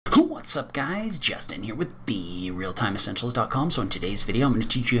What's up guys, Justin here with TheRealTimeEssentials.com. So in today's video, I'm going to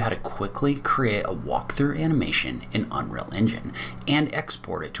teach you how to quickly create a walkthrough animation in Unreal Engine and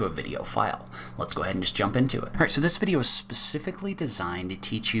export it to a video file. Let's go ahead and just jump into it. All right, so this video is specifically designed to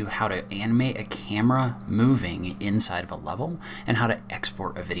teach you how to animate a camera moving inside of a level and how to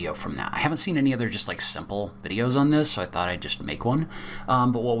export a video from that. I haven't seen any other just like simple videos on this, so I thought I'd just make one.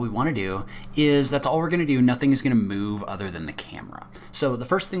 But what we want to do is that's all we're going to do. Nothing is going to move other than the camera. So the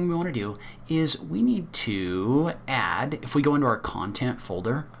first thing we want to do is we need to add, if we go into our content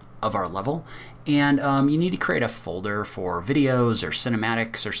folder of our level, and you need to create a folder for videos or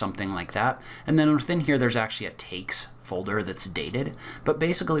cinematics or something like that. And then within here, there's actually a takes folder that's dated. But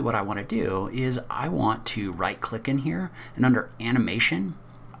basically what I want to do is I want to right click in here, and under animation,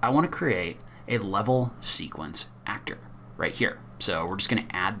 I want to create a level sequence actor right here. So we're just going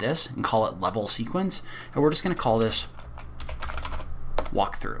to add this and call it level sequence. And we're just going to call this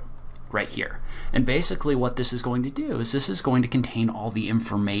walkthrough right here. And basically what this is going to do is this is going to contain all the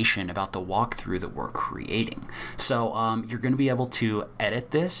information about the walkthrough that we're creating. So you're going to be able to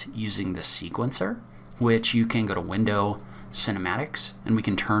edit this using the sequencer, which you can go to Window, Cinematics, and we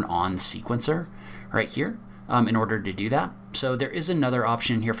can turn on sequencer right here in order to do that. So there is another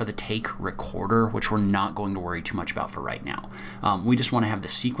option here for the take recorder, which we're not going to worry too much about for right now. We just want to have the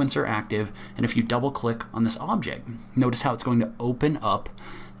sequencer active, and if you double click on this object, notice how it's going to open up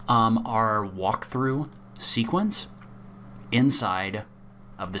our walkthrough sequence inside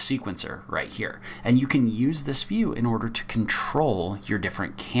of the sequencer right here. And you can use this view in order to control your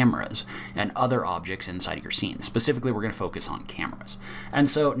different cameras and other objects inside of your scene. Specifically, we're going to focus on cameras. And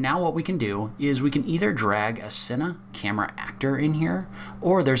so now what we can do is we can either drag a Cine camera actor in here,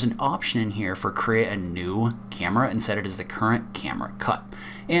 or there's an option in here for create a new camera and set it as the current camera cut.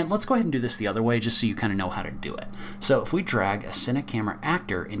 And let's go ahead and do this the other way just so you kind of know how to do it. So if we drag a Cine camera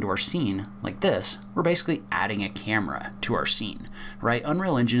actor into our scene like this, we're basically adding a camera to our scene, right?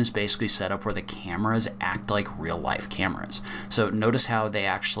 Unreal Engine is basically set up where the cameras act like real life cameras. So notice how they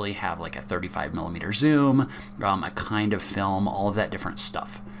actually have like a 35mm zoom, a kind of film, all of that different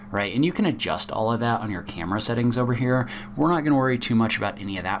stuff. Right, and you can adjust all of that on your camera settings over here. We're not going to worry too much about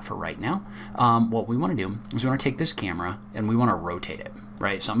any of that for right now. What we want to do is we want to take this camera and we want to rotate it,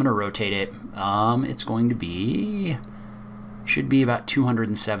 right? So I'm going to rotate it. It's going to be, should be about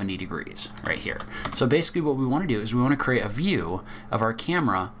 270 degrees right here. So basically what we want to do is we want to create a view of our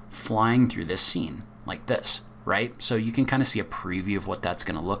camera flying through this scene like this, right? So you can kind of see a preview of what that's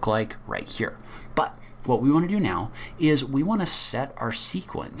going to look like right here. But what we want to do now is we want to set our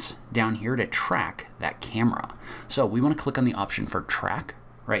sequence down here to track that camera. So we want to click on the option for track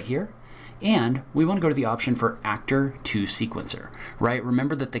right here, and we want to go to the option for actor to sequencer, right?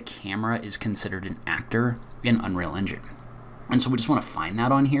 Remember that the camera is considered an actor in Unreal Engine. And so we just want to find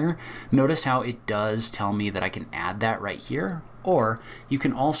that on here. Notice how it does tell me that I can add that right here, or you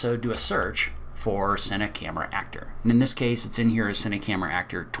can also do a search for Cine camera actor. And in this case, it's in here as Cine camera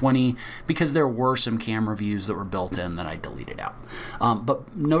actor 20 because there were some camera views that were built in that I deleted out.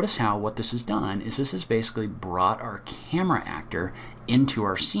 But notice how what this has done is this has basically brought our camera actor into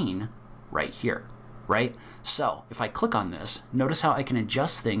our scene right here, right? So if I click on this, notice how I can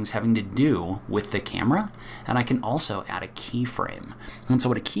adjust things having to do with the camera, and I can also add a keyframe. And so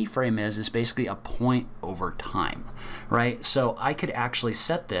what a keyframe is basically a point over time, right? So I could actually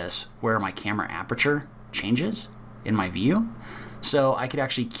set this where my camera aperture changes in my view. So I could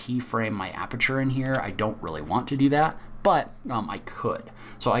actually keyframe my aperture in here. I don't really want to do that, but I could.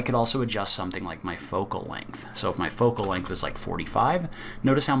 So I could also adjust something like my focal length. So if my focal length was like 45,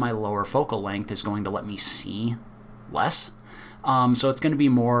 notice how my lower focal length is going to let me see less. So it's going to be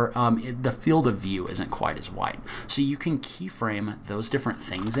more, the field of view isn't quite as wide. So you can keyframe those different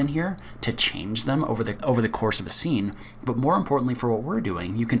things in here to change them over the course of a scene. But more importantly for what we're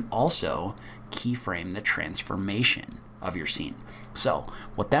doing, you can also keyframe the transformation of your scene. So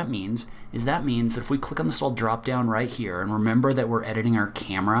what that means is that if we click on this little drop down right here, and remember that we're editing our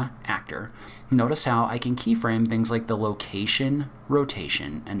camera actor, notice how I can keyframe things like the location,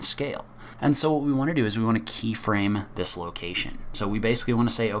 rotation, and scale. And so what we want to do is we want to keyframe this location. So we basically want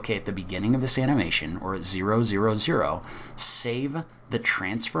to say, okay, at the beginning of this animation, or at 0, 0, 0, save the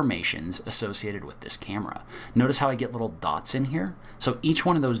transformations associated with this camera. Notice how I get little dots in here? So each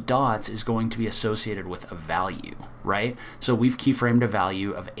one of those dots is going to be associated with a value, right? So we've keyframed a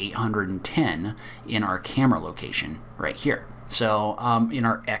value of 810 in our camera location right here. So in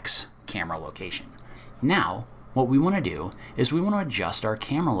our X camera location. Now, what we want to do is we want to adjust our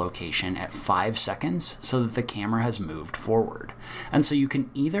camera location at 5 seconds so that the camera has moved forward. And so you can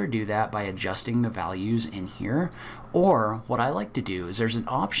either do that by adjusting the values in here, or what I like to do is there's an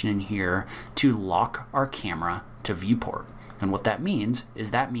option in here to lock our camera to viewport. And what that means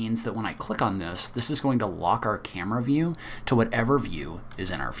is that when I click on this, this is going to lock our camera view to whatever view is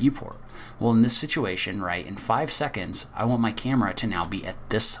in our viewport. Well, in this situation, right, in 5 seconds, I want my camera to now be at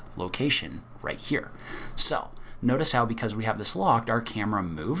this location right here. So notice how, because we have this locked, our camera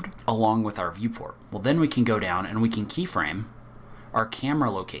moved along with our viewport. Well, then we can go down and we can keyframe our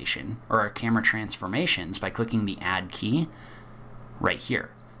camera location or our camera transformations by clicking the add key right here.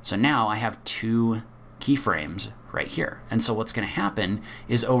 So now I have 2 keyframes right here. And so what's going to happen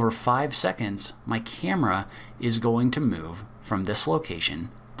is over 5 seconds, my camera is going to move from this location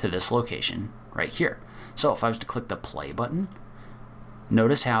to this location right here. So if I was to click the play button,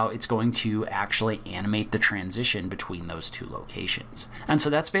 notice how it's going to actually animate the transition between those 2 locations. And so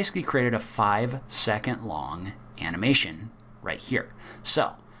that's basically created a 5-second long animation right here.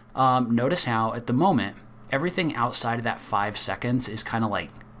 So notice how at the moment, everything outside of that 5 seconds is kind of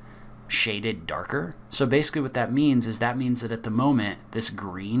like shaded darker. So basically what that means is that at the moment, this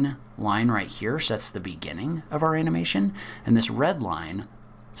green line right here sets the beginning of our animation, and this red line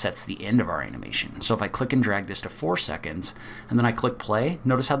sets the end of our animation. So if I click and drag this to 4 seconds, and then I click play,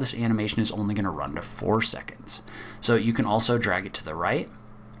 notice how this animation is only going to run to 4 seconds. So you can also drag it to the right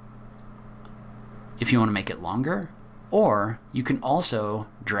if you want to make it longer, or you can also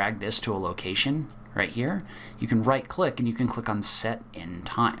drag this to a location right here. You can right click and you can click on set in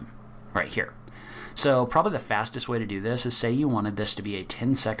time right here. So probably the fastest way to do this is, say you wanted this to be a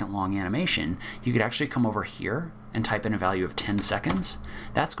 10-second long animation, you could actually come over here and type in a value of 10 seconds.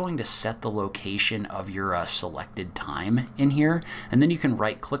 That's going to set the location of your selected time in here, and then you can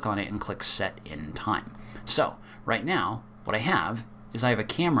right click on it and click set in time. So right now what I have is I have a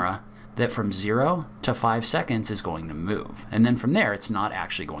camera that from 0 to 5 seconds is going to move, and then from there it's not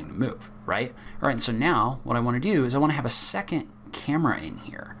actually going to move, right? All right, so now what I want to do is I want to have a second camera in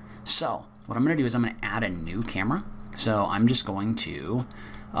here. So what I'm going to do is I'm going to add a new camera. So I'm just going to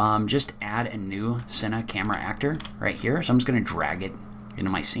just add a new Cine camera actor right here. So I'm just going to drag it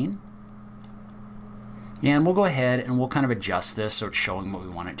into my scene. And we'll go ahead and we'll kind of adjust this so it's showing what we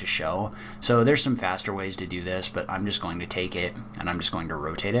want it to show. So there's some faster ways to do this, but I'm just going to take it and I'm just going to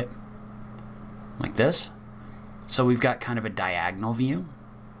rotate it like this. So we've got kind of a diagonal view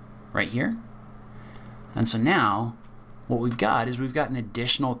right here. And so now what we've got is we've got an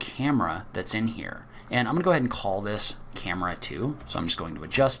additional camera that's in here. And I'm going to go ahead and call this camera 2. So I'm just going to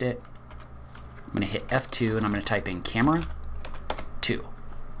adjust it. I'm going to hit F2 and I'm going to type in camera 2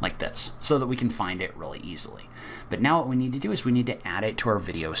 like this so that we can find it really easily. But now what we need to do is we need to add it to our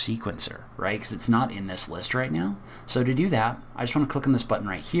video sequencer, right? Because it's not in this list right now. So to do that, I just want to click on this button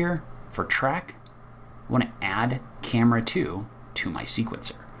right here for track. I want to add camera 2 to my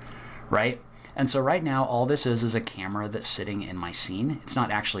sequencer, right? And so right now, all this is a camera that's sitting in my scene. It's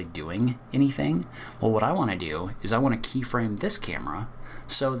not actually doing anything. Well, what I want to do is I want to keyframe this camera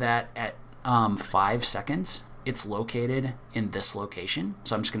so that at 5 seconds, it's located in this location.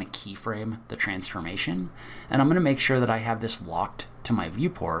 So I'm just going to keyframe the transformation. And I'm going to make sure that I have this locked to my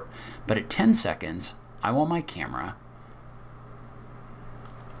viewport. But at 10 seconds, I want my camera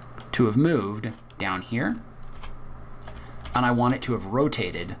to have moved down here. And I want it to have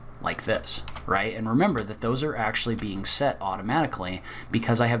rotated like this, right? And remember that those are actually being set automatically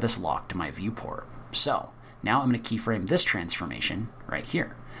because I have this locked to my viewport. So now I'm going to keyframe this transformation right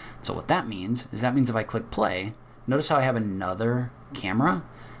here. So what that means is if I click play, notice how I have another camera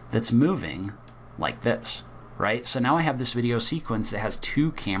that's moving like this, right? So now I have this video sequence that has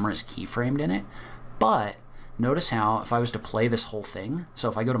 2 cameras keyframed in it, but notice how if I was to play this whole thing, so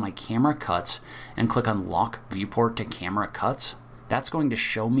if I go to my camera cuts and click on lock viewport to camera cuts, that's going to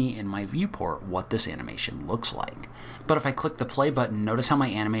show me in my viewport what this animation looks like. But if I click the play button, notice how my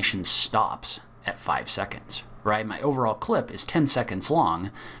animation stops at 5 seconds, right? My overall clip is 10 seconds long,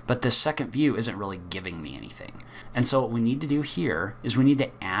 but this second view isn't really giving me anything. And so what we need to do here is we need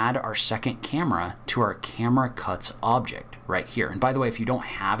to add our second camera to our camera cuts object right here. And by the way, if you don't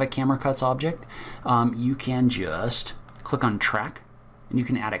have a camera cuts object, you can just click on track and you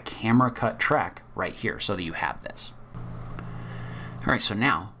can add a camera cut track right here so that you have this. All right, so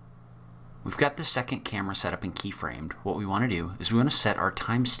now we've got the second camera set up and keyframed. What we want to do is we want to set our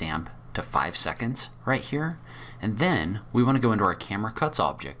timestamp to 5 seconds right here, and then we want to go into our camera cuts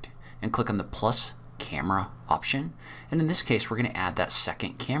object and click on the plus camera option, and in this case we're going to add that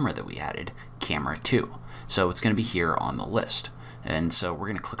second camera that we added, camera 2. So it's going to be here on the list, and so we're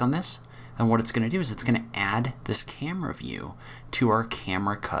going to click on this And what it's going to do is it's going to add this camera view to our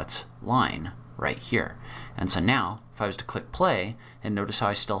camera cuts line right here. And so now if I was to click play, and notice how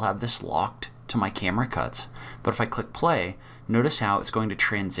I still have this locked to my camera cuts, but if I click play, notice how it's going to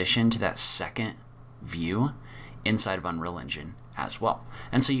transition to that second view inside of Unreal Engine as well.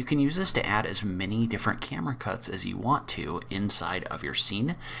 And so you can use this to add as many different camera cuts as you want to inside of your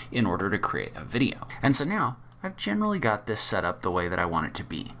scene in order to create a video. And so now I've generally got this set up the way that I want it to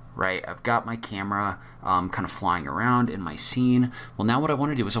be, right? I've got my camera kind of flying around in my scene. Well, now what I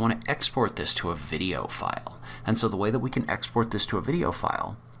want to do is I want to export this to a video file. And so the way that we can export this to a video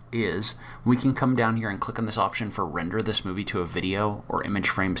file is we can come down here and click on this option for render this movie to a video or image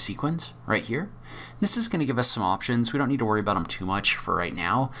frame sequence right here. This is going to give us some options. We don't need to worry about them too much for right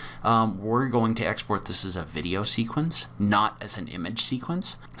now. We're going to export this as a video sequence, not as an image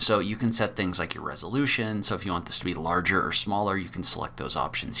sequence. So you can set things like your resolution. So if you want this to be larger or smaller, you can select those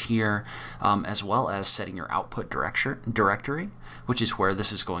options here, as well as setting your output directory, which is where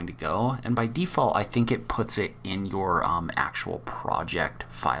this is going to go. And by default, I think it puts it in your actual project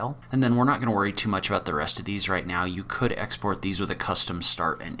file. And then we're not going to worry too much about the rest of these right now. You could export these with a custom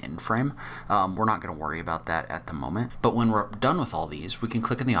start and end frame. We're not going to worry about that at the moment. But when we're done with all these, we can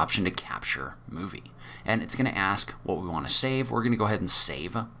click on the option to capture movie. And it's going to ask what we want to save. We're going to go ahead and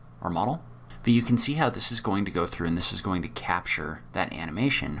save our model. But you can see how this is going to go through, and this is going to capture that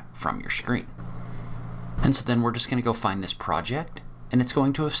animation from your screen. And so then we're just going to go find this project, and it's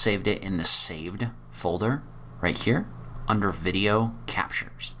going to have saved it in the saved folder right here under video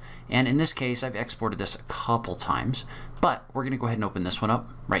captures. And in this case, I've exported this a couple times, but we're going to go ahead and open this one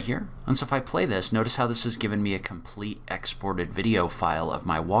up right here. And so if I play this, notice how this has given me a complete exported video file of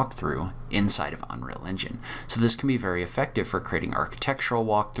my walkthrough inside of Unreal Engine. So this can be very effective for creating architectural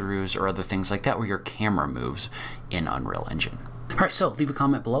walkthroughs or other things like that where your camera moves in Unreal Engine. Alright, so leave a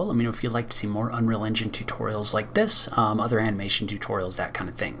comment below. Let me know if you'd like to see more Unreal Engine tutorials like this, other animation tutorials, that kind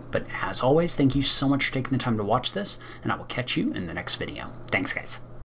of thing. But as always, thank you so much for taking the time to watch this, and I will catch you in the next video. Thanks, guys.